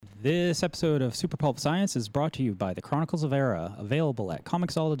This episode of Super Pulp Science is brought to you by the Chronicles of Era, available at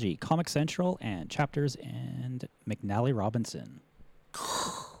Comixology, Comic Central, and Chapters and McNally Robinson.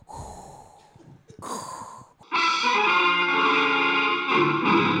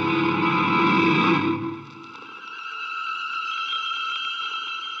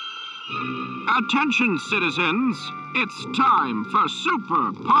 Attention, citizens. It's time for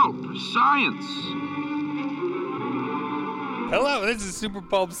Super Pulp Science. Hello, this is Super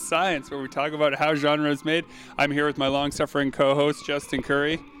Pulp Science, where we talk about how genre is made. I'm here with my long-suffering co-host, Justin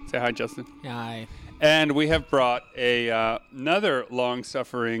Curry. Say hi, Justin. Hi. And we have brought another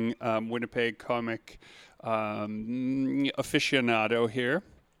long-suffering Winnipeg comic aficionado here,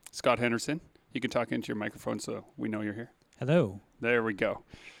 Scott Henderson. You can talk into your microphone so we know you're here. Hello. There we go.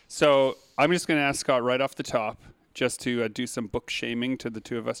 So I'm just going to ask Scott right off the top, just to do some book shaming to the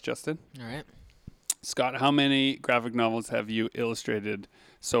two of us, Justin. All right. Scott, how many graphic novels have you illustrated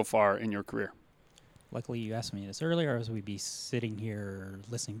so far in your career? Luckily, you asked me this earlier, as we'd be sitting here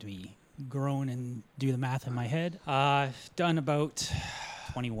listening to me groan and do the math in my head. I've done about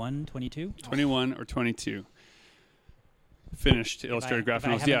 21, 22. 21 or 22 finished illustrated graphic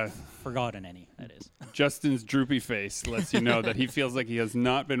novels. I haven't forgotten any, that is. Justin's droopy face lets you know that he feels like he has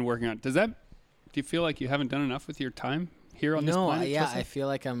not been working on. Do you feel like you haven't done enough with your time here on this planet? Yeah, Justin? I feel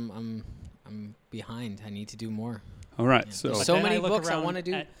like I'm behind. I need to do more. All right. Yeah. So There's But so then many I look books I around wanna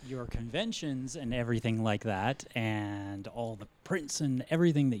do. at your conventions and everything like that, and all the prints and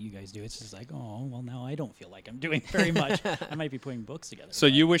everything that you guys do. It's just like, oh, well, now I don't feel like I'm doing very much. I might be putting books together. So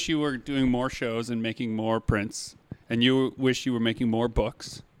you wish you were doing more shows and making more prints, and you wish you were making more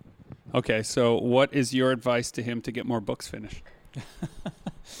books. Okay, so what is your advice to him to get more books finished?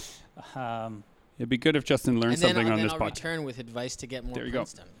 It'd be good if Justin learned something on this I'll podcast. return with advice to get more There you go.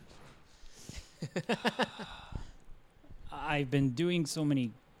 prints done. I've been doing so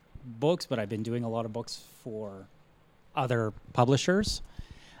many books, but I've been doing a lot of books for other publishers.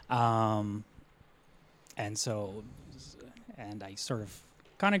 And I sort of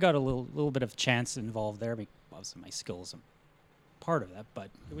kind of got a little bit of chance involved there, because obviously my skills are part of that, but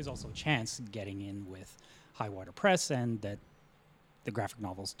it was also a chance getting in with Highwater Press, and that the graphic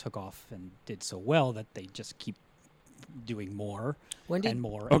novels took off and did so well that they just keep doing more and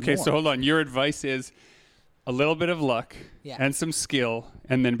more. Okay, and more. so hold on. Your advice is a little bit of luck and some skill,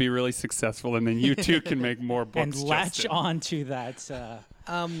 and then be really successful, and then you too can make more books. and latch Justin. on to that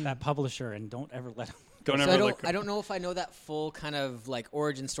publisher, and don't ever let them. I don't know if I know that full kind of like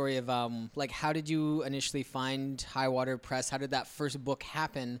origin story of like how did you initially find Highwater Press? How did that first book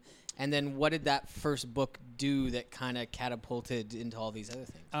happen? And then what did that first book do that kind of catapulted into all these other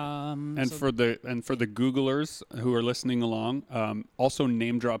things? For the Googlers who are listening along, also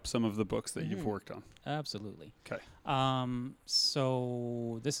name drop some of the books that you've worked on. Absolutely. Okay.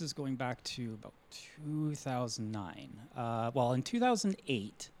 So this is going back to about 2009. In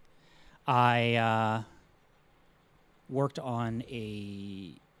 2008, I worked on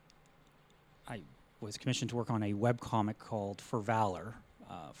I was commissioned to work on a webcomic called For Valor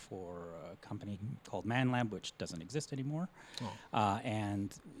for a company called ManLab, which doesn't exist anymore.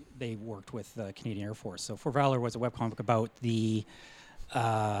 And they worked with the Canadian Air Force. So For Valor was a webcomic about the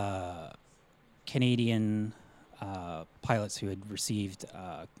Canadian pilots who had received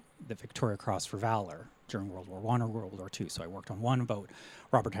the Victoria Cross for Valor during World War I or World War II. So I worked on one about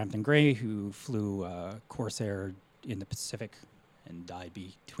Robert Hampton Gray, who flew Corsair in the Pacific and died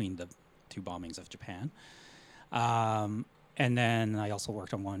between the two bombings of Japan. And then I also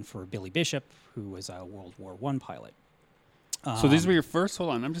worked on one for Billy Bishop, who was a World War I pilot. So these were your first?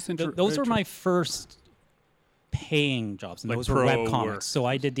 Hold on, I'm just those were my first paying jobs, and Like those were web pro comics. work. So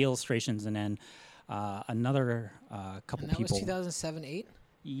I did the illustrations, and then another couple And that people. was 2007, 8?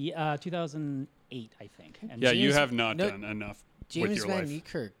 2008, I think. And Yeah, you James- have not no, done enough with James your Van life.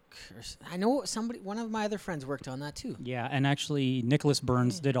 Niekerk. I know one of my other friends worked on that too. Yeah, and actually Nicholas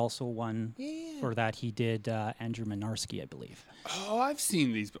Burns did also one Yeah. for that. He did Andrew Minarski, I believe. Oh, I've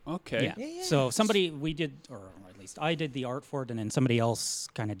seen these. Okay. Yeah. So we did, or at least I did the art for it, and then somebody else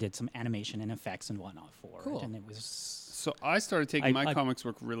kind of did some animation and effects and whatnot for Cool. it. And it was... So I started taking my I- comics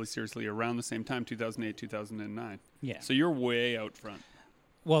work really seriously around the same time, 2008, 2009. Yeah. So you're way out front.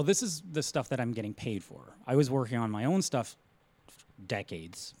 Well, this is the stuff that I'm getting paid for. I was working on my own stuff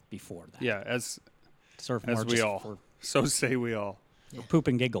decades before that. Yeah, as Sort of more we just all. for So say we all. poop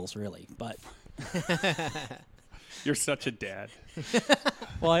and giggles, really. But You're such a dad.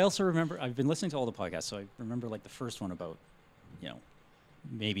 well, I also remember I've been listening to all the podcasts, so I remember like the first one about,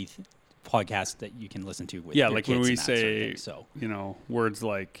 maybe podcasts that you can listen to with Yeah, your like when kids we and that sort of say, thing, so words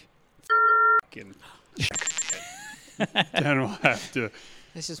like and then we'll have to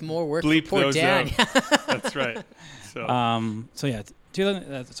It's just more work bleep for poor those Dan. out. That's right. So So yeah,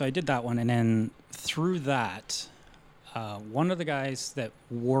 so I did that one, and then through that, one of the guys that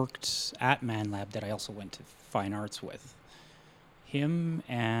worked at Man Lab that I also went to fine arts with, him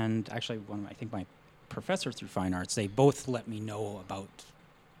and actually I think my professor through fine arts, they both let me know about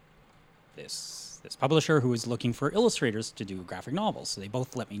this publisher who was looking for illustrators to do graphic novels. So they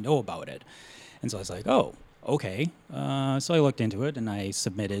both let me know about it, and so I was like, oh, okay. So I looked into it and I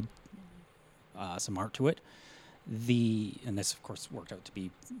submitted some art to it. And this of course worked out to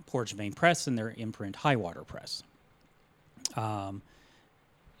be Portage Main Press and their imprint Highwater Press.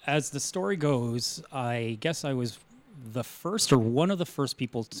 As the story goes, I guess I was the first or one of the first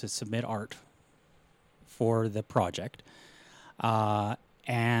people to submit art for the project.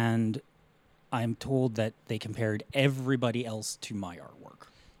 And I'm told that they compared everybody else to my artwork.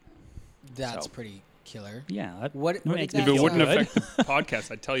 That's So. pretty killer. Yeah. What makes did if that it wouldn't sound- affect the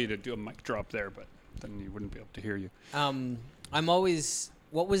podcast, I'd tell you to do a mic drop there, but then you wouldn't be able to hear you.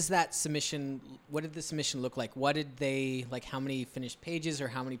 What was that submission? What did the submission look like? What did they like? How many finished pages, or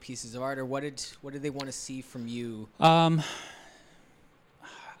how many pieces of art, or what did they want to see from you? I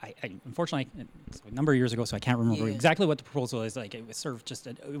unfortunately, it's a number of years ago, so I can't remember Yeah. exactly what the proposal is. Like, it was sort of just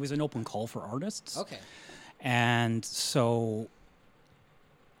it was an open call for artists. Okay. And so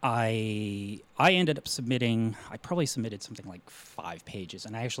I ended up submitting. I probably submitted something like 5 pages,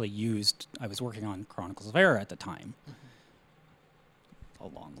 and I was working on Chronicles of Era at the time. A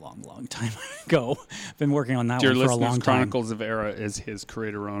long time ago. Been working on that Dear one for a listeners, long time. Chronicles of Era is his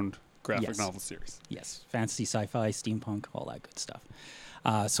creator-owned graphic Yes. novel series. Yes, fantasy, sci-fi, steampunk, all that good stuff.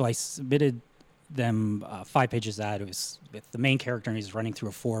 So I submitted them 5 pages of that. It was with the main character, and he's running through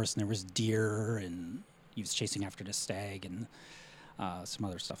a forest, and there was deer, and he was chasing after the stag, and some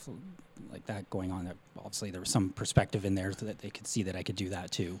other stuff like that going on. Obviously, there was some perspective in there so that they could see that I could do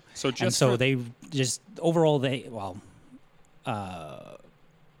that too. So just And so for- they just overall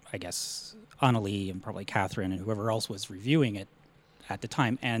I guess Annalie and probably Catherine and whoever else was reviewing it at the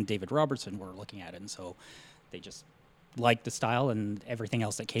time, and David Robertson were looking at it, and so they just liked the style, and everything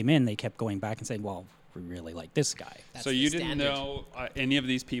else that came in, they kept going back and saying, well, we really like this guy. That's so the you didn't standard. know any of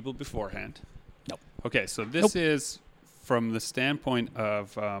these people beforehand? Nope. Okay, so this is from the standpoint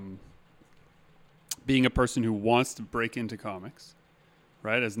of being a person who wants to break into comics,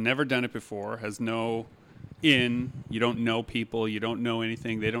 right? Has never done it before, has no you don't know people, you don't know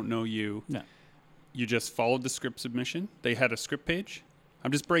anything, they don't know you. No. You just followed the script submission. They had a script page.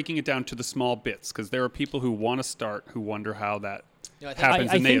 I'm just breaking it down to the small bits because there are people wwho want to start who wonder how that No, I think-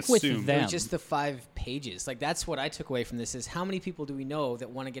 happens, I and they think with assume. them- It was just the 5 pages. Like that's what I took away from this: is how many people do we know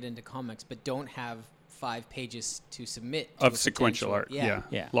that want to get into comics but don't have 5 pages to submit to of a sequential potential- art.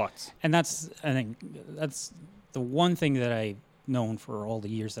 Yeah. Lots. And I think that's the one thing that I've known for all the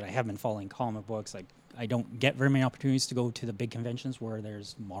years that I have been following comic books. Like, I don't get very many opportunities to go to the big conventions where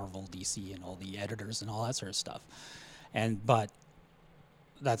there's Marvel, DC, and all the editors and all that sort of stuff. But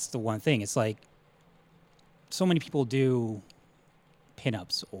that's the one thing. It's like so many people do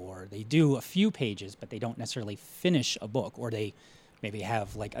pinups, or they do a few pages, but they don't necessarily finish a book, or they maybe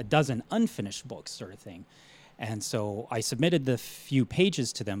have like a dozen unfinished books, sort of thing. And so I submitted the few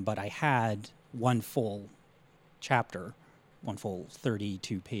pages to them, but I had one full chapter, one full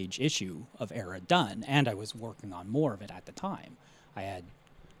 32-page issue of Era done, and I was working on more of it at the time. I had,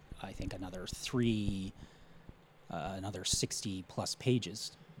 I think, another 60-plus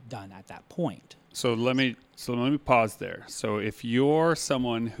pages done at that point. So let me pause there. So if you're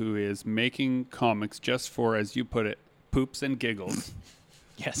someone who is making comics just for, as you put it, poops and giggles,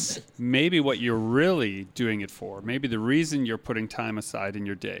 Yes. maybe what you're really doing it for, maybe the reason you're putting time aside in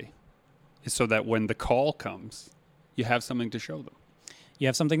your day is so that when the call comes, you have something to show them. You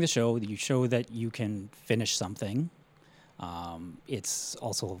have something to show. You show that you can finish something. It's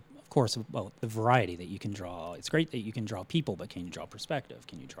also, of course, about the variety that you can draw. It's great that you can draw people, but can you draw perspective?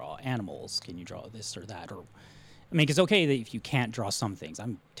 Can you draw animals? Can you draw this or that? Or, I mean, it's okay that if you can't draw some things.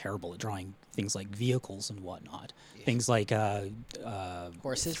 I'm terrible at drawing things like vehicles and whatnot. Things like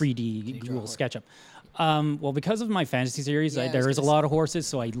Horses? 3D Can you draw a Google horse? SketchUp. Well, because of my fantasy series, Yeah, I was there is a gonna lot of horses,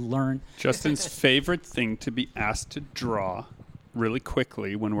 so I learn. Justin's favorite thing to be asked to draw really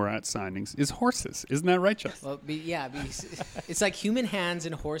quickly when we're at signings is horses. Isn't that right, Justin? Well, it's like human hands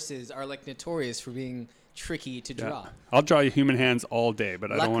and horses are like notorious for being tricky to draw. I'll draw you human hands all day,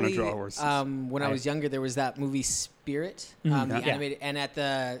 but I don't want to Luckily, draw horses. When I was younger, there was that movie Spirit, the Yeah. animated, and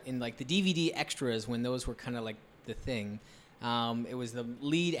in like the DVD extras when those were kind of like the thing. It was the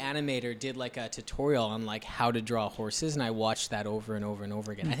lead animator did like a tutorial on like how to draw horses, and I watched that over and over and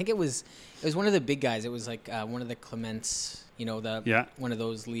over again. I think it was one of the big guys. It was like one of the Clements, one of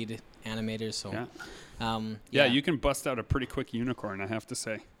those lead animators. So yeah, you can bust out a pretty quick unicorn, I have to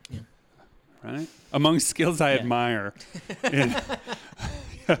say. Yeah. Right? Among skills I admire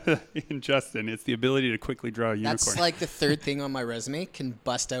in Justin, it's the ability to quickly draw a unicorn. That's like the third thing on my resume. Can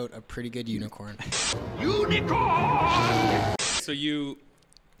bust out a pretty good unicorn. Unicorn! So you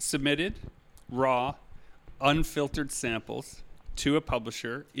submitted raw, unfiltered samples to a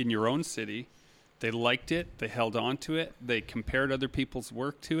publisher in your own city. They liked it. They held on to it. They compared other people's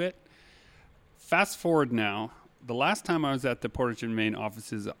work to it. Fast forward now. The last time I was at the Portage and Main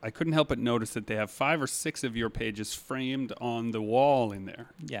offices, I couldn't help but notice that they have 5 or 6 of your pages framed on the wall in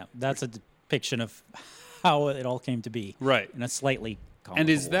there. Yeah, that's a depiction of how it all came to be. Right. In a slightly comical And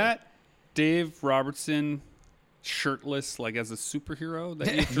is way. that Dave Robertson shirtless, like as a superhero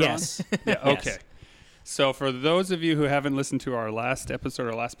that you've drawn? Yes. Yeah, okay. Yes. So for those of you who haven't listened to our last episode,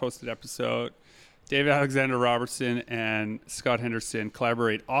 our last posted episode, David Alexander Robertson and Scott Henderson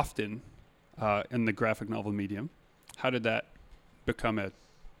collaborate often in the graphic novel medium. How did that become a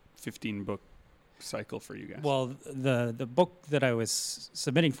 15-book cycle for you guys? Well, the book that I was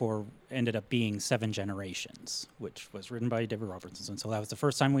submitting for ended up being 7 Generations, which was written by David Robertson. So that was the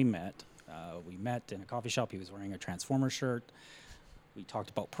first time we met. We met in a coffee shop. He was wearing a Transformers shirt. We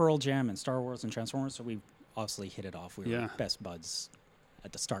talked about Pearl Jam and Star Wars and Transformers, so we obviously hit it off. We were best buds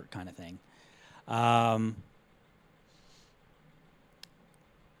at the start kind of thing.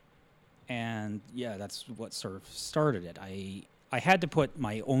 And yeah, that's what sort of started it. I had to put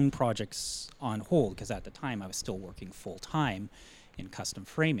my own projects on hold because at the time I was still working full time in custom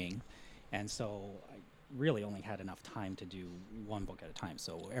framing, and so I really only had enough time to do one book at a time.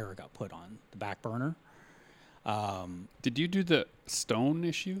 So Era got put on the back burner. Did you do the Stone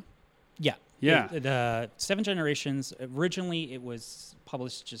issue? Yeah. Yeah. The 7 Generations, originally it was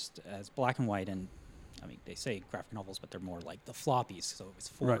published just as black and white, and I mean, they say graphic novels, but they're more like the floppies. So it was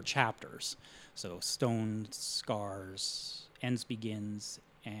 4 chapters. So Stone, Scars, Ends Begins,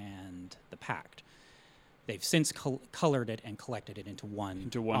 and The Pact. They've since colored it and collected it into one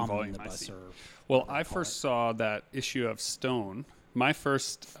volume. I see. Well, I first saw that issue of Stone. My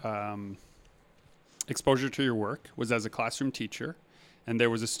first exposure to your work was as a classroom teacher. And there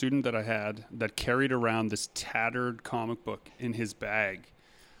was a student that I had that carried around this tattered comic book in his bag.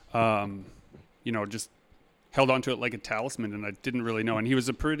 Just held onto it like a talisman, and I didn't really know. And he was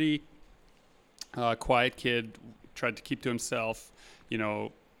a pretty quiet kid, tried to keep to himself. He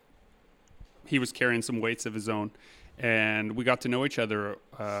was carrying some weights of his own. And we got to know each other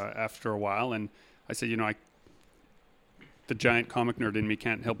after a while. And I said, the giant comic nerd in me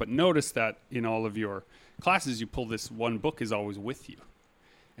can't help but notice that in all of your classes, you pull this one book is always with you.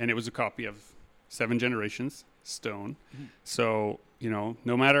 And it was a copy of 7 Generations, Stone. Mm-hmm. So, no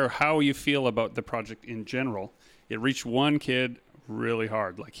matter how you feel about the project in general, it reached one kid really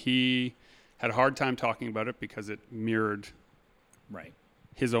hard. Like, he had a hard time talking about it because it mirrored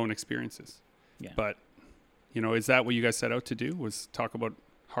his own experiences. Yeah. But, is that what you guys set out to do, was talk about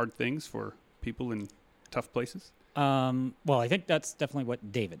hard things for people in tough places? Well, I think that's definitely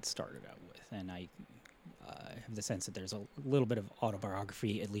what David started out with. And I have the sense that there's a little bit of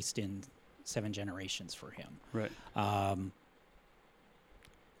autobiography, at least in 7 Generations for him. Right.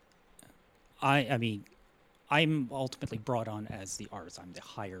 I mean, I'm ultimately brought on as the artist. I'm the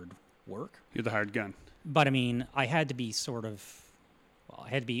hired work. You're the hired gun. But I mean, I had to be I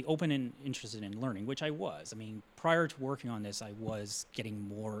had to be open and interested in learning, which I was. I mean, prior to working on this, I was getting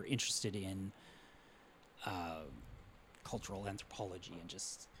more interested in cultural anthropology and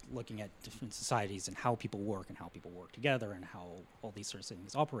just looking at different societies and how people work and how people work together and how all these sorts of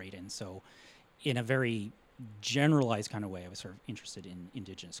things operate. And so in a very generalized kind of way, I was sort of interested in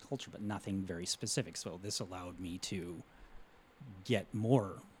Indigenous culture, but nothing very specific. So this allowed me to get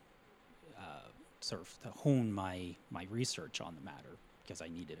more, sort of to hone my research on the matter because I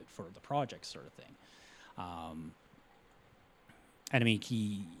needed it for the project sort of thing. And I mean,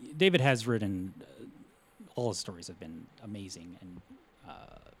 David has written, all his stories have been amazing and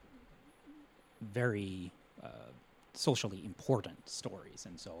very socially important stories.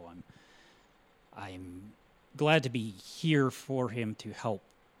 And so I'm glad to be here for him to help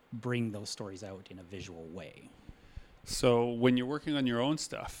bring those stories out in a visual way. So when you're working on your own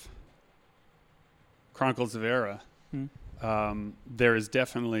stuff, Chronicles of Era, there is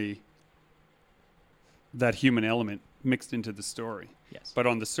definitely that human element mixed into the story. Yes. But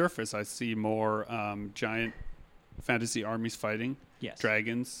on the surface, I see more giant fantasy armies fighting, Yes.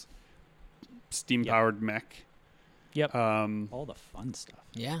 dragons, steam-powered mech. Yep. All the fun stuff.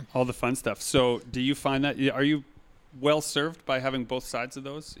 Yeah. All the fun stuff. So do you find that, are you well served by having both sides of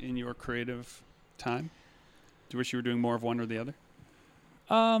those in your creative time? Do you wish you were doing more of one or the other?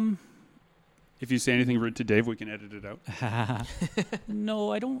 If you say anything rude to Dave, we can edit it out.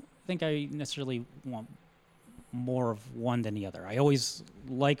 No, I don't think I necessarily want more of one than the other. I always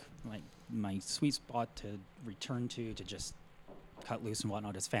like my sweet spot to return to just cut loose and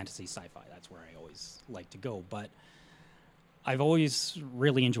whatnot is fantasy sci-fi. That's where I always like to go. But I've always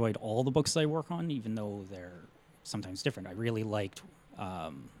really enjoyed all the books I work on, even though they're sometimes different. I really liked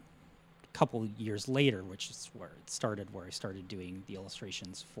a couple years later, which is where it started, where I started doing the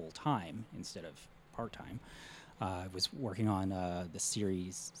illustrations full-time instead of part-time. I was working on the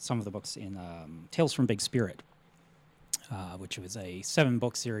series, some of the books in Tales from Big Spirit, which was a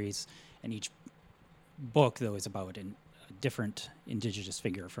 7-book series, and each book, though, is about a different Indigenous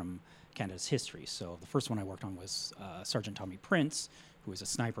figure from Canada's history. So the first one I worked on was Sergeant Tommy Prince, who was a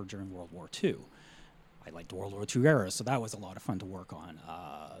sniper during World War II. I liked World War II era, so that was a lot of fun to work on.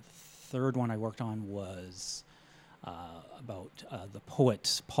 The third one I worked on was about the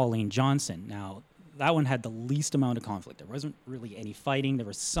poet Pauline Johnson. Now, that one had the least amount of conflict. There wasn't really any fighting. There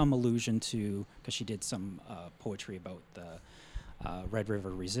was some allusion to, because she did some poetry about the Red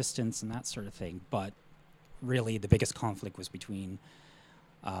River Resistance and that sort of thing, but really the biggest conflict was between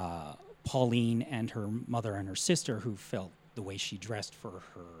Pauline and her mother and her sister, who felt the way she dressed for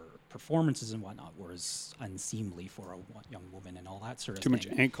her performances and whatnot was unseemly for a young woman and all that sort of Too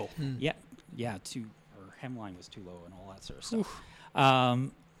thing. much ankle. Yeah, her hemline was too low and all that sort of stuff.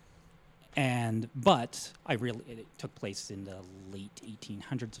 But it took place in the late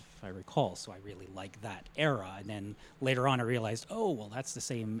 1800s, if I recall, so I really like that era. And then later on I realized, oh, well, that's the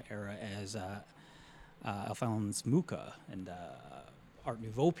same era as Alphonse Mucha and Art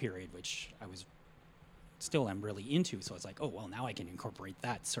Nouveau period, which I'm really into. So it's like, oh, well, now I can incorporate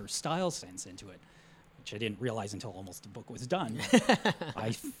that sort of style sense into it, which I didn't realize until almost the book was done.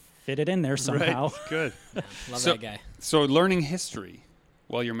 I fit it in there somehow. Right. Good. Yeah, love that guy. So learning history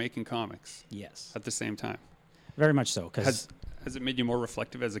while you're making comics Yes. at the same time. Very much so. Cause Has it made you more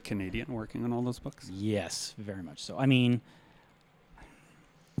reflective as a Canadian working on all those books? Yes, very much so. I mean,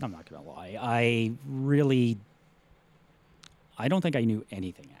 I'm not going to lie. I don't think I knew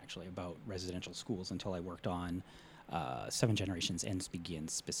anything, actually, about residential schools until I worked on Seven Generations Ends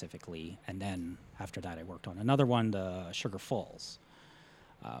Begins specifically. And then after that, I worked on another one, the Sugar Falls,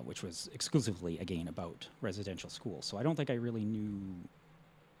 which was exclusively, again, about residential schools. So I don't think I really knew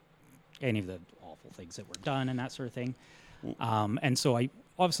any of the awful things that were done and that sort of thing. And so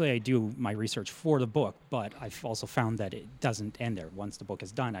I do my research for the book, but I've also found that it doesn't end there. Once the book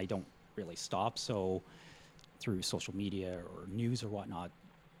is done, I don't really stop. So through social media or news or whatnot,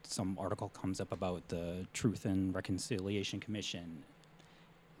 some article comes up about the Truth and Reconciliation Commission.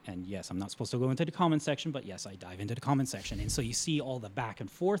 And yes, I'm not supposed to go into the comment section, but yes, I dive into the comment section. And so you see all the back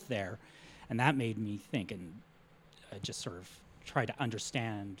and forth there, and that made me think and just sort of try to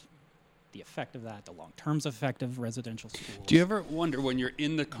understand the effect of that, the long-term effect of residential schools. Do you ever wonder when you're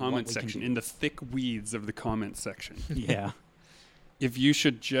in the comment we can section, do. in the thick weeds of the comment section, Yeah. if you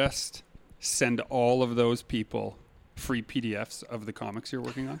should just send all of those people free PDFs of the comics you're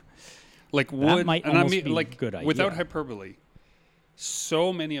working on? Like would might and I almost mean, be like a good idea. without hyperbole,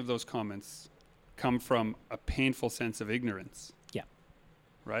 so many of those comments come from a painful sense of ignorance. Yeah.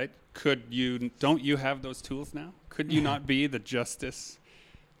 Right? Don't you have those tools now? Could you not be the justice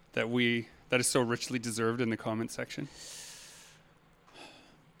that is so richly deserved in the comment section?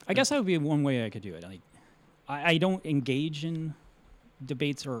 I guess that would be one way I could do it. Like, I don't engage in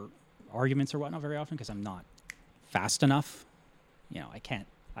debates or arguments or whatnot very often because I'm not fast enough. I can't.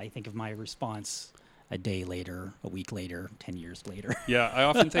 I think of my response a day later, a week later, 10 years later. Yeah, I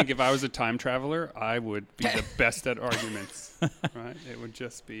often think if I was a time traveler, I would be the best at arguments. Right? It would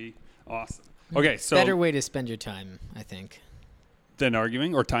just be awesome. Okay, so Better way to spend your time, I think. than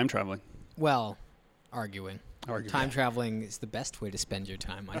arguing or time traveling. Well, arguing. Arguing. Time traveling is the best way to spend your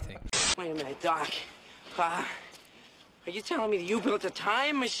time, I think. Wait a minute, Doc. Are you telling me that you built a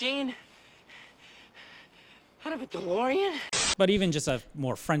time machine out of a DeLorean? But even just a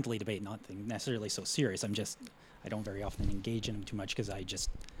more friendly debate, nothing necessarily so serious. I don't very often engage in them too much because I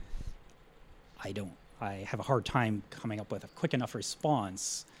have a hard time coming up with a quick enough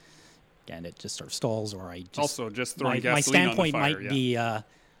response. And it just sort of stalls, or I just... Also, just throwing my gasoline on the standpoint fire,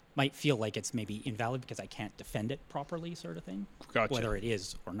 might feel like it's maybe invalid because I can't defend it properly, sort of thing. Gotcha. Whether it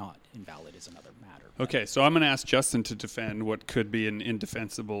is or not invalid is another matter. Okay, so I'm going to ask Justin to defend what could be an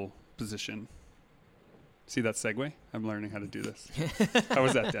indefensible position. See that segue? I'm learning how to do this. How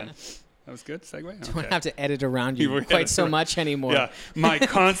was that, Dan? That was good segue. Don't have to edit around you We're quite so gonna- much anymore. Yeah, my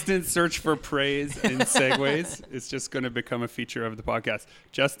constant search for praise in segues is just going to become a feature of the podcast.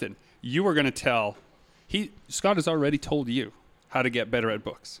 Justin, you were going to tell. Scott has already told you how to get better at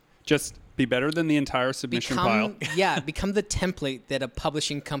books. Just be better than the entire submission pile. Become the template that a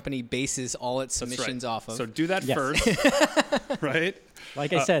publishing company bases all its That's right. submissions off of. So do that Yes. first, right?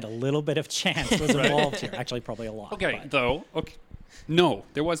 Like I said, a little bit of chance was involved here. Actually, probably a lot. Okay, but- though. Okay, no,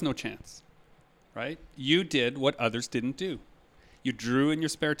 there was no chance, right? You did what others didn't do. You drew in your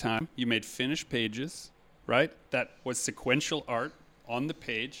spare time. You made finished pages, right? That was sequential art on the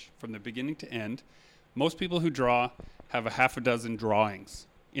page from the beginning to end. Most people who draw have a half a dozen drawings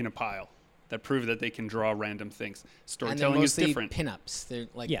in a pile that prove that they can draw random things. and they're Storytelling is mostly different. pinups. They're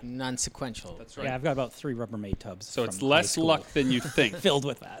like Yeah. non-sequential. That's right. Yeah, I've got about 3 Rubbermaid tubs. So it's from less high school luck than you think. filled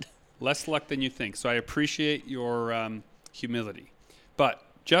with that. Less luck than you think. So I appreciate your humility. But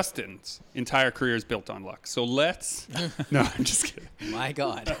Justin's entire career is built on luck. So let's. No, I'm just kidding. My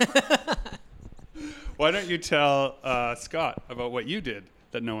God. Why don't you tell Scott about what you did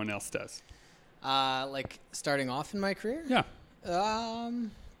that no one else does? Like starting off in my career? Yeah.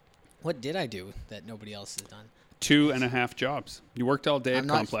 What did I do that nobody else has done? 2.5 jobs. You worked all day at I'm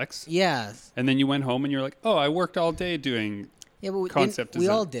not- Complex. Yeah. And then you went home and you're like, oh, I worked all day doing. Yeah, but we, Concept we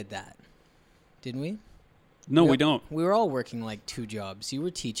design. all did that. Didn't we? No, we don't. We were all working like 2 jobs. You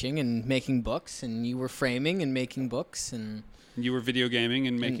were teaching and making books, and you were framing and making books, and You were video gaming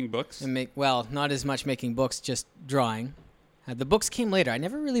and making books. well, not as much making books, just drawing. The books came later. I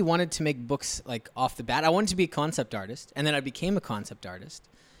never really wanted to make books like off the bat. I wanted to be a concept artist, and then I became a concept artist,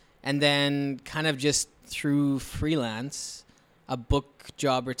 and then kind of just through freelance, a book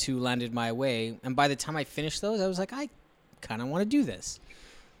job or 2 landed my way, and by the time I finished those, I was like, I kind of want to do this.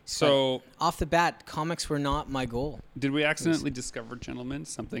 So, Off the bat, comics were not my goal. did we accidentally discover, gentlemen,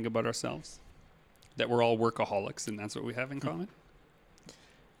 something about ourselves? That we're all workaholics and that's what we have in common?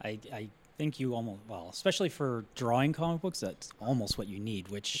 I think you almost, well, especially for drawing comic books, that's almost what you need,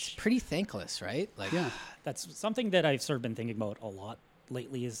 which Pretty thankless, right? Like, Yeah. that's something that I've sort of been thinking about a lot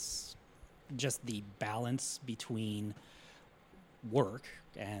lately is just the balance between work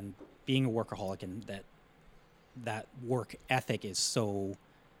and being a workaholic, and that work ethic is so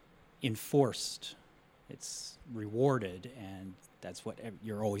enforced, it's rewarded, and that's what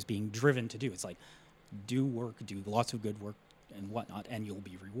you're always being driven to do. It's like, do work, do lots of good work and whatnot, and you'll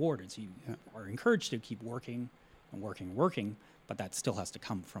be rewarded. So you are encouraged to keep working and working and working, but that still has to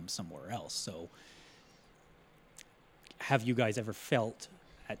come from somewhere else. So have you guys ever felt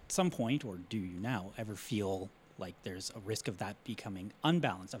at some point, or do you now ever feel like there's a risk of that becoming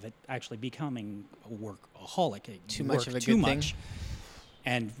unbalanced, of it actually becoming a workaholic, Too much work of a too good thing? much?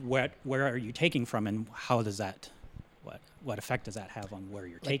 And where are you taking from, and how does that, what effect does that have on where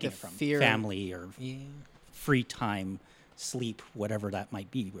you're Like taking the it from? fear- Family or yeah. free time, sleep, whatever that might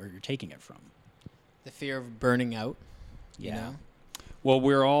be, where you're taking it from. The fear of burning out. You Yeah. know? Well,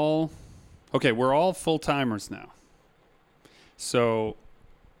 we're all full-timers now. So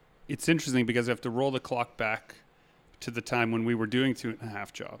it's interesting because I have to roll the clock back to the time when we were doing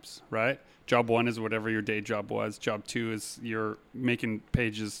 2.5 jobs, right? Job 1 is whatever your day job was. Job 2 is you're making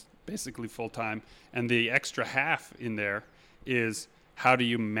pages basically full-time. And the extra half in there is how do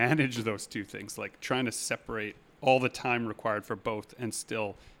you manage those 2 things? Like trying to separate all the time required for both and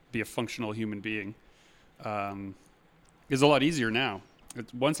still be a functional human being is a lot easier now.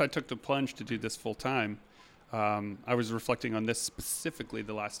 Once I took the plunge to do this full-time, I was reflecting on this specifically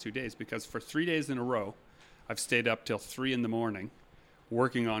the last 2 days, because for 3 days in a row, I've stayed up till 3 a.m.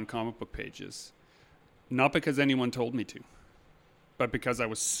 working on comic book pages. Not because anyone told me to, but because I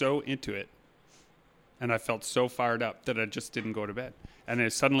was so into it and I felt so fired up that I just didn't go to bed. And then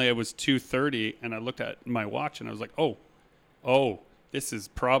suddenly it was 2:30 and I looked at my watch and I was like, oh, this is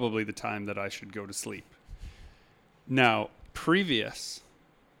probably the time that I should go to sleep. Now, previous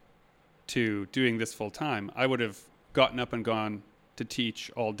to doing this full time, I would have gotten up and gone to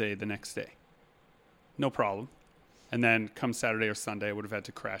teach all day the next day. No problem. And then come Saturday or Sunday, I would have had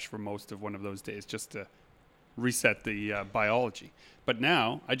to crash for most of one of those days just to reset the biology. But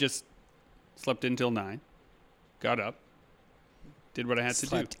now I just slept until 9, got up, did what I had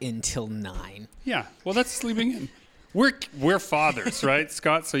Slept to do. until 9. Yeah, well, that's sleeping in. We're fathers, right,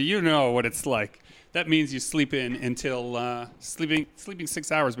 Scott? So you know what it's like. That means you sleep in until sleeping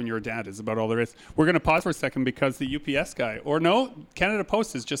 6 hours when you're a dad is about all there is. We're going to pause for a second because the UPS guy, or no, Canada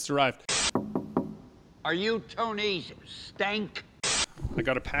Post has just arrived. Are you Tony's stank? I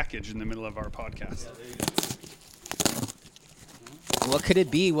got a package in the middle of our podcast. What could it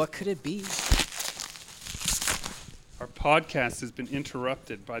be? What could it be? Our podcast has been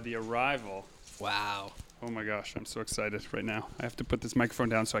interrupted by the arrival. Wow. Oh my gosh, I'm so excited right now. I have to put this microphone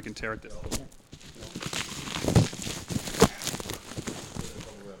down so I can tear it down.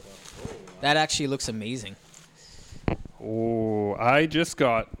 That actually looks amazing. Oh, I just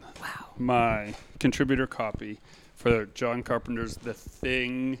got my contributor copy for John Carpenter's The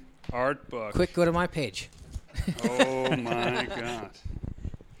Thing art book. Quick, go to my page. Oh my God.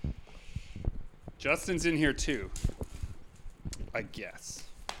 Justin's in here too, I guess.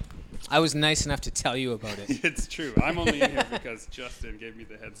 I was nice enough to tell you about it. It's true. I'm only in here because Justin gave me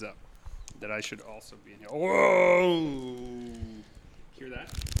the heads up that I should also be in here. Whoa! Hear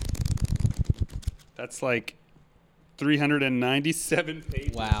that? That's like 397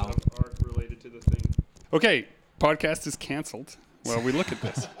 pages Wow. of art related to the thing. Okay, podcast is canceled while we look at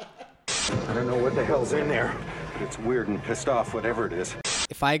this. I don't know what the hell's in there, but it's weird and pissed off, whatever it is.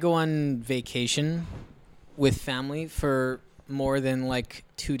 If I go on vacation with family for more than like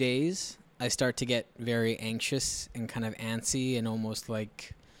 2 days, I start to get very anxious and kind of antsy and almost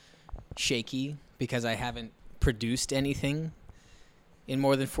like shaky because I haven't produced anything in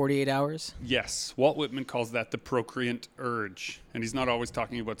more than 48 hours. Yes, Walt Whitman calls that the procreant urge. And he's not always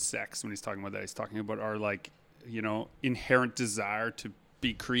talking about sex when he's talking about that. He's talking about our, like, you know, inherent desire to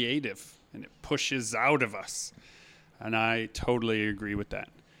be creative. And it pushes out of us. And I totally agree with that.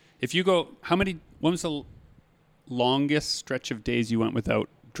 If you go, when was the longest stretch of days you went without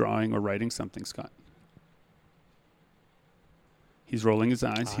drawing or writing something, Scott? He's rolling his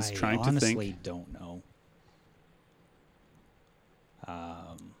eyes. He's trying to think. I honestly don't know.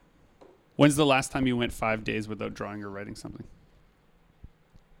 When's the last time you went 5 days without drawing or writing something?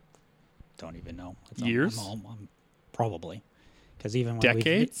 Don't even know. Years? Probably. Because even when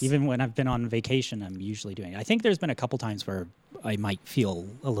Decades? even when I've been on vacation, I'm usually doing it. I think there's been a couple times where I might feel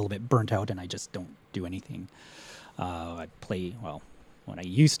a little bit burnt out and I just don't do anything. When I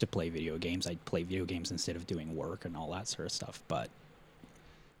used to play video games, I'd play video games instead of doing work and all that sort of stuff. But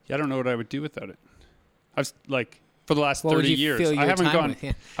yeah, I don't know what I would do without it. I've for the last What would 30 you years, fill your I haven't time gone. with?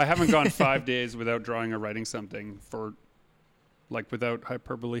 Yeah. I haven't gone 5 days without drawing or writing something for, without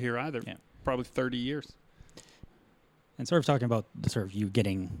hyperbole here either. Yeah. Probably 30 years. and sort of talking about you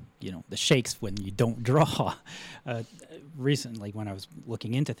getting the shakes when you don't draw. Recently, when I was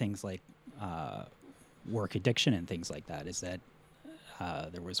looking into things like work addiction and things like that, is that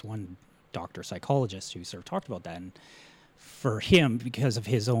there was one doctor psychologist who sort of talked about that, and for him, because of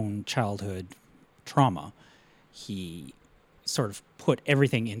his own childhood trauma, he sort of put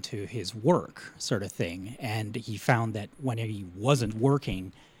everything into his work sort of thing, and he found that when he wasn't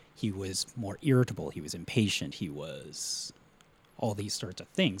working, he was more irritable, he was impatient, he was all these sorts of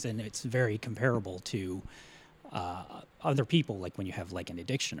things, and it's very comparable to other people, like when you have like an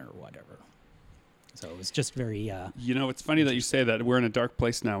addiction or whatever. So it was just very... it's funny that you say that. We're in a dark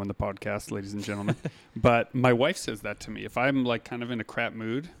place now in the podcast, ladies and gentlemen. But my wife says that to me. If I'm kind of in a crap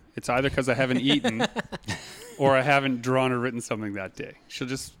mood, it's either because I haven't eaten or I haven't drawn or written something that day. She'll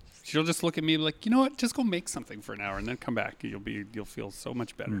just look at me like, you know what? Just go make something for an hour and then come back. You'll feel so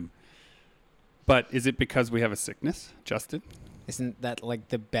much better. But is it because we have a sickness, Justin? Isn't that like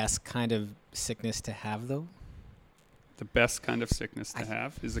the best kind of sickness to have, though? The best kind of sickness to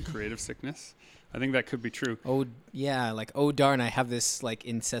have is a creative sickness. I think that could be true. Oh, yeah. Like, oh, darn, I have this like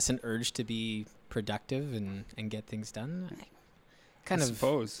incessant urge to be productive and get things done. I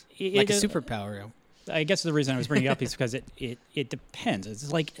suppose. Like a superpower. I guess the reason I was bringing it up is because it depends.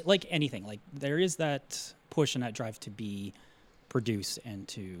 It's like anything. Like there is that push and that drive to produce and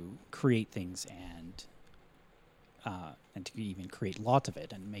to create things and to even create lots of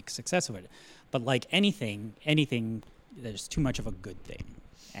it and make success of it. But like anything, there's too much of a good thing.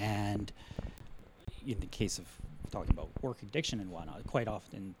 And in the case of talking about work addiction and whatnot, quite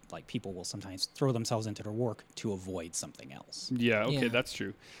often like people will sometimes throw themselves into their work to avoid something else. Yeah, okay, Yeah. that's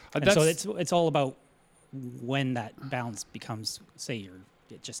true. So it's all about when that balance becomes,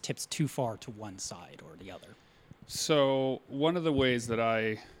 it just tips too far to one side or the other. So one of the ways that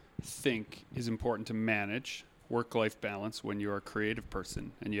I think is important to manage work-life balance when you're a creative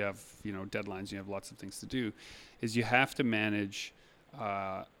person and you have deadlines, you have lots of things to do, is you have to manage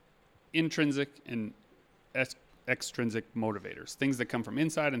intrinsic and extrinsic motivators, things that come from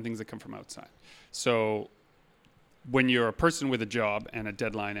inside and things that come from outside. So when you're a person with a job and a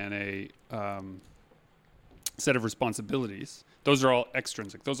deadline and a set of responsibilities, those are all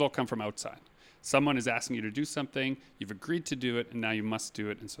extrinsic. Those all come from outside. Someone is asking you to do something, you've agreed to do it, and now you must do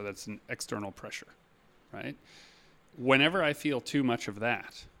it, and so that's an external pressure, right? Whenever I feel too much of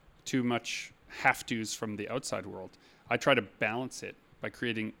that, too much have-tos from the outside world, I try to balance it by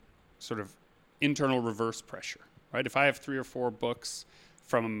creating sort of internal reverse pressure. right? If I have 3 or 4 books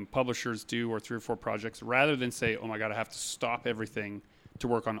from publishers due or 3 or 4 projects, rather than say, oh my God, I have to stop everything to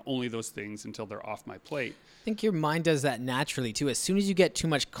work on only those things until they're off my plate. I think your mind does that naturally too. As soon as you get too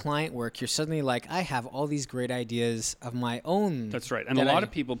much client work, you're suddenly like, I have all these great ideas of my own. That's right. And a lot of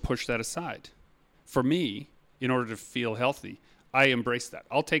people push that aside. For me, in order to feel healthy, I embrace that.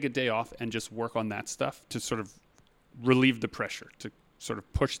 I'll take a day off and just work on that stuff to sort of relieve the pressure, to sort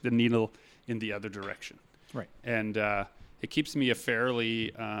of push the needle in the other direction. Right. And it keeps me a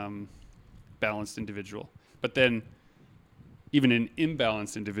fairly balanced individual. But then even an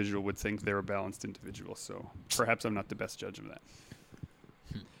imbalanced individual would think they're a balanced individual. So perhaps I'm not the best judge of that.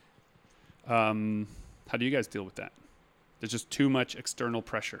 How do you guys deal with that? There's just too much external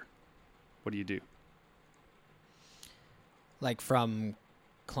pressure. What do you do? Like from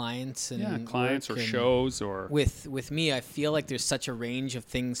clients and clients or work and shows or with me, I feel like there's such a range of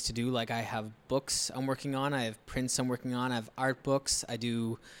things to do. Like I have books I'm working on, I have prints I'm working on, I have art books, I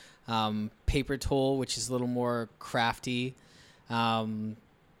do paper toll, which is a little more crafty. Now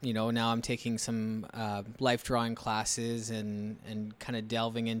I'm taking some life drawing classes and kind of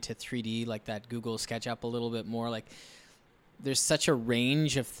delving into 3D, like that Google SketchUp a little bit more. Like there's such a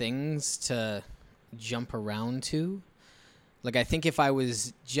range of things to jump around to. Like I think if I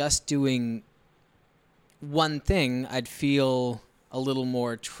was just doing one thing, I'd feel a little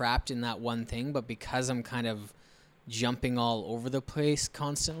more trapped in that one thing. But because I'm kind of jumping all over the place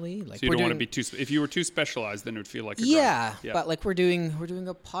constantly, like so you don't want to be too. If you were too specialized, then it would feel like But like we're doing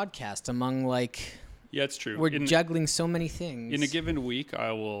a podcast among like it's true. We're juggling so many things. In a given week,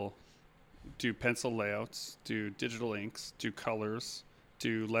 I will do pencil layouts, do digital inks, do colors,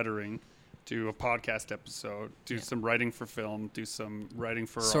 do lettering, do a podcast episode, do some writing for film, do some writing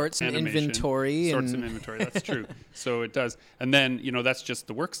for sorts and animation, inventory. Sorts and inventory, that's true. So it does. And then, that's just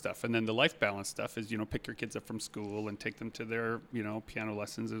the work stuff. And then the life balance stuff is, pick your kids up from school and take them to their, piano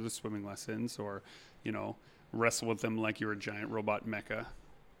lessons or the swimming lessons or, wrestle with them like you're a giant robot mecha,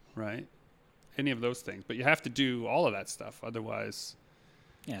 right? Any of those things. But you have to do all of that stuff. Otherwise...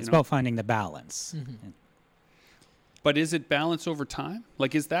 Yeah, it's about finding the balance. Mm-hmm. But is it balance over time?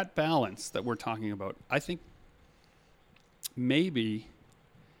 Like, is that balance that we're talking about? I think maybe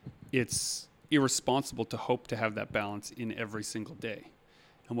it's irresponsible to hope to have that balance in every single day.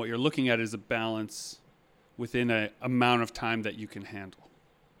 And what you're looking at is a balance within an amount of time that you can handle.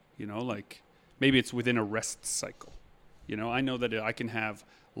 Like maybe it's within a rest cycle. I know that I can have,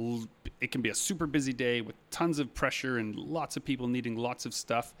 it can be a super busy day with tons of pressure and lots of people needing lots of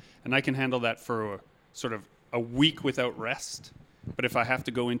stuff. And I can handle that for a week without rest. But if I have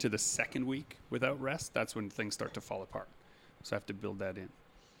to go into the second week without rest, that's when things start to fall apart. So I have to build that in.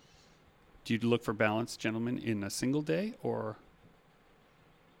 Do you look for balance, gentlemen, in a single day or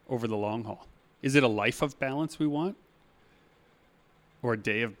over the long haul? Is it a life of balance we want or a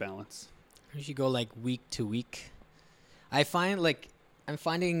day of balance? You should go like week to week. I find I'm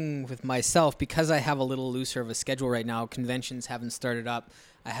finding with myself, because I have a little looser of a schedule right now, conventions haven't started up.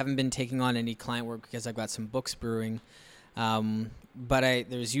 I haven't been taking on any client work because I've got some books brewing. But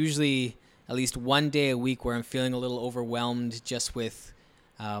there's usually at least one day a week where I'm feeling a little overwhelmed just with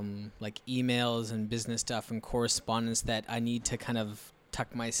like emails and business stuff and correspondence that I need to kind of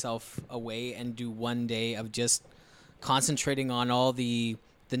tuck myself away and do one day of just concentrating on all the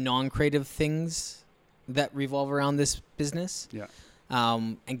non-creative things that revolve around this business. Yeah.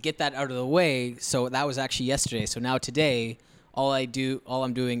 And get that out of the way. So that was actually yesterday. So now today, all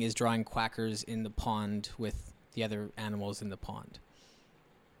I'm doing is drawing quackers in the pond with the other animals in the pond.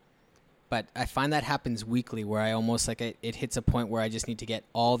 But I find that happens weekly where I almost it hits a point where I just need to get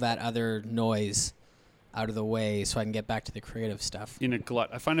all that other noise out of the way so I can get back to the creative stuff. In a glut.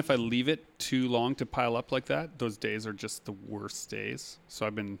 I find if I leave it too long to pile up like that, those days are just the worst days. So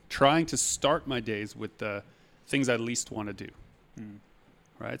I've been trying to start my days with the things I least want to do.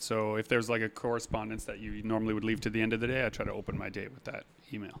 Right? So if there's like a correspondence that you normally would leave to the end of the day, I try to open my day with that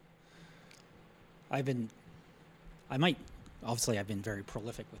email. I've been very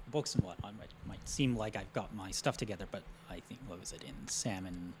prolific with books and whatnot. It might seem like I've got my stuff together, but I think, what was it, in Sam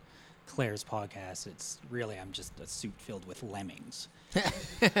and Claire's podcast, it's really, I'm just a suit filled with lemmings.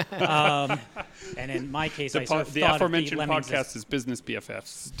 And in my case, I sort of the thought aforementioned of the podcast is Business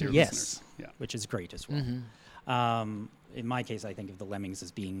BFFs, dear yes, listeners. Yeah. which is great as well. Mm-hmm. In my case, I think of the lemmings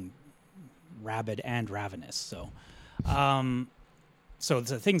as being rabid and ravenous. So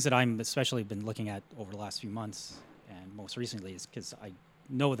the things that I'm especially been looking at over the last few months and most recently is because I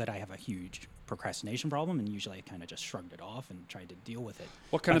know that I have a huge procrastination problem, and usually I kind of just shrugged it off and tried to deal with it.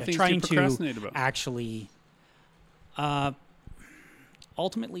 What kind of things do you procrastinate about? Actually,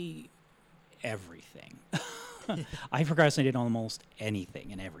 ultimately, everything. I procrastinated on almost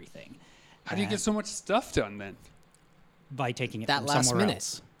anything and everything. How do you get so much stuff done then? By taking it That from last somewhere minute.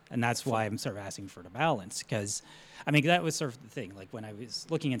 else. And that's why I'm sort of asking for the balance, because, I mean, that was sort of the thing. Like, when I was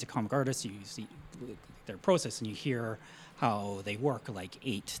looking into comic artists, you see their process and you hear how they work like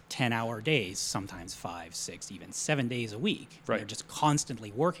 8-10 hour days, sometimes 5, 6, even 7 days a week. Right. They're just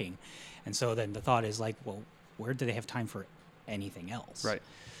constantly working. And so then the thought is like, well, where do they have time for anything else? Right.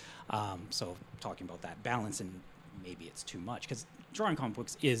 So talking about that balance, and maybe it's too much, because drawing comic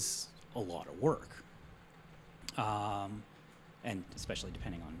books is a lot of work. And especially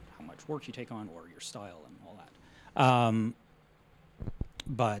depending on how much work you take on or your style and all that.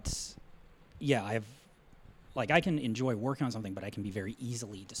 But yeah, I can enjoy working on something, but I can be very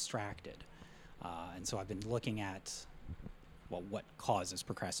easily distracted. And so I've been looking at, well, what causes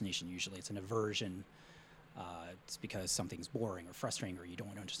procrastination. Usually it's an aversion. It's because something's boring or frustrating, or you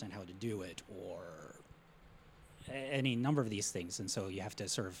don't understand how to do it, or any number of these things. And so you have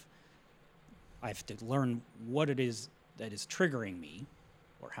to I have to learn what it is that is triggering me,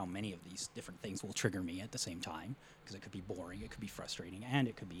 or how many of these different things will trigger me at the same time, because it could be boring, it could be frustrating, and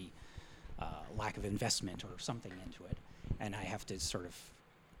it could be lack of investment or something into it. And I have to sort of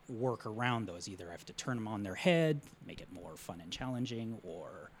work around those. Either I have to turn them on their head, make it more fun and challenging,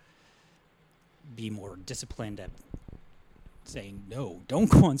 or be more disciplined at saying, no,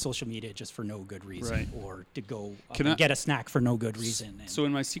 don't go on social media just for no good reason, Right. or to go up Can and I- get a snack for no good reason. And So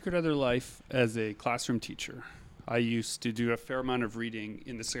in my secret other life as a classroom teacher, I used to do a fair amount of reading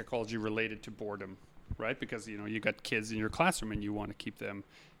in the psychology related to boredom, right? Because, you got kids in your classroom and you want to keep them,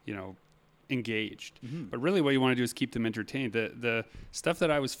 engaged. Mm-hmm. But really what you want to do is keep them entertained. The stuff that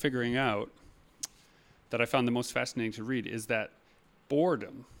I was figuring out that I found the most fascinating to read is that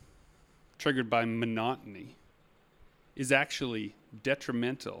boredom triggered by monotony is actually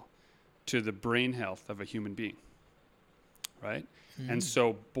detrimental to the brain health of a human being, right? And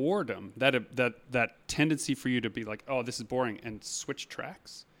so boredom, that tendency for you to be like, oh, this is boring, and switch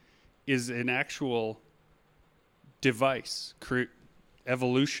tracks, is an actual device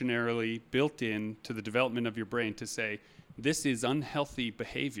evolutionarily built in to the development of your brain to say, this is unhealthy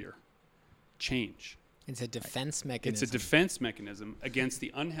behavior, change. It's a defense mechanism. It's a defense mechanism against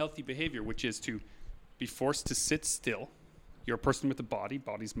the unhealthy behavior, which is to be forced to sit still. You're a person with a body,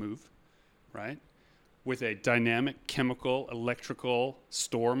 bodies move, right? With a dynamic chemical, electrical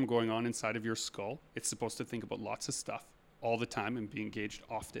storm going on inside of your skull. It's supposed to think about lots of stuff all the time and be engaged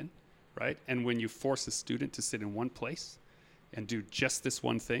often, right? And when you force a student to sit in one place and do just this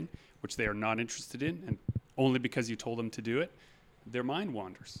one thing, which they are not interested in, and only because you told them to do it, their mind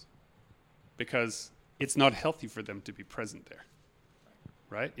wanders. Because it's not healthy for them to be present there,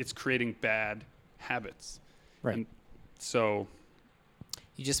 right? It's creating bad habits. Right. And so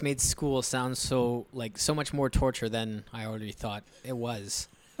You just made school sound so much more torture than I already thought it was.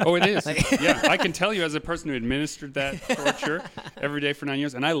 Oh, it is. Yeah, I can tell you as a person who administered that torture every day for 9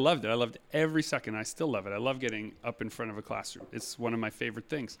 years, and I loved it. I loved every second. I still love it. I love getting up in front of a classroom. It's one of my favorite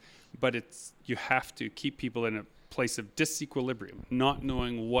things. But you have to keep people in a place of disequilibrium, not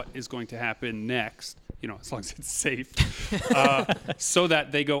knowing what is going to happen next, as long as it's safe, so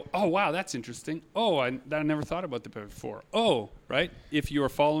that they go, oh, wow, that's interesting. Oh, I never thought about that before. Oh, right? If you are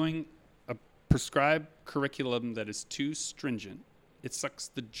following a prescribed curriculum that is too stringent, it sucks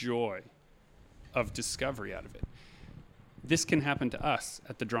the joy of discovery out of it. This can happen to us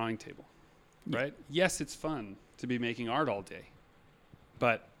at the drawing table, right? Yes, it's fun to be making art all day,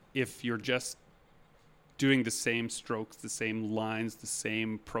 but if you're just doing the same strokes, the same lines, the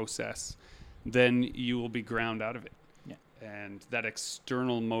same process, then you will be ground out of it. Yeah. And that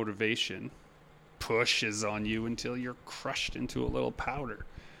external motivation pushes on you until you're crushed into a little powder.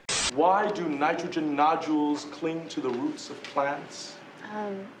 Why do nitrogen nodules cling to the roots of plants?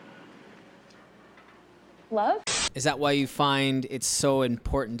 Love? Is that why you find it's so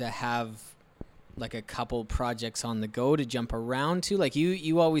important to have a couple projects on the go to jump around to?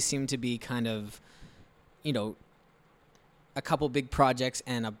 You always seem to be kind of, a couple big projects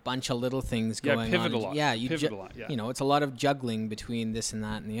and a bunch of little things going pivot on. a lot. Yeah, Pivot a lot, yeah. It's a lot of juggling between this and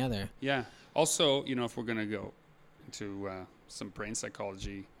that and the other. Yeah. Also, if we're going to go into some brain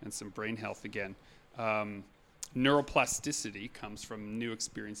psychology and some brain health again, neuroplasticity comes from new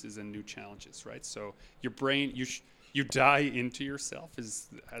experiences and new challenges, right? So your brain, you die into yourself, as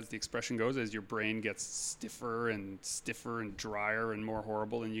the expression goes, as your brain gets stiffer and drier and more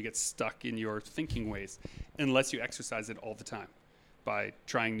horrible, and you get stuck in your thinking ways unless you exercise it all the time by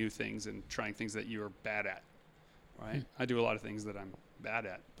trying new things and trying things that you're bad at, right? I do a lot of things that I'm bad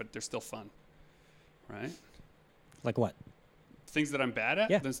at, but they're still fun, right? Like what? Things that I'm bad at,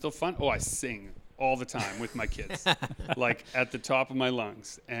 Yeah. then still fun. Oh, I sing all the time with my kids, like at the top of my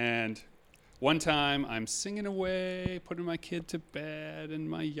lungs. And one time I'm singing away, putting my kid to bed, and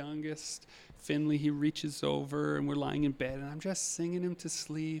my youngest, Finley, he reaches over and we're lying in bed and I'm just singing him to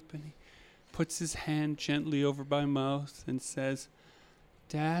sleep, and he puts his hand gently over my mouth and says,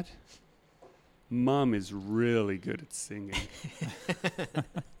 "Dad, Mom is really good at singing."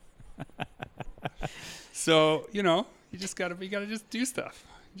 So, you know, you gotta just do stuff.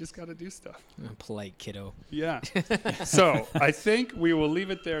 You just gotta do stuff. I'm a polite kiddo. Yeah. So I think we will leave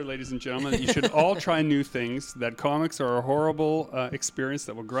it there, ladies and gentlemen. You should all try new things. That comics are a horrible experience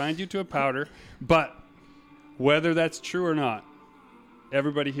that will grind you to a powder. But whether that's true or not,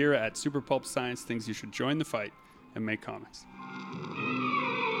 everybody here at Super Pulp Science thinks you should join the fight and make comics.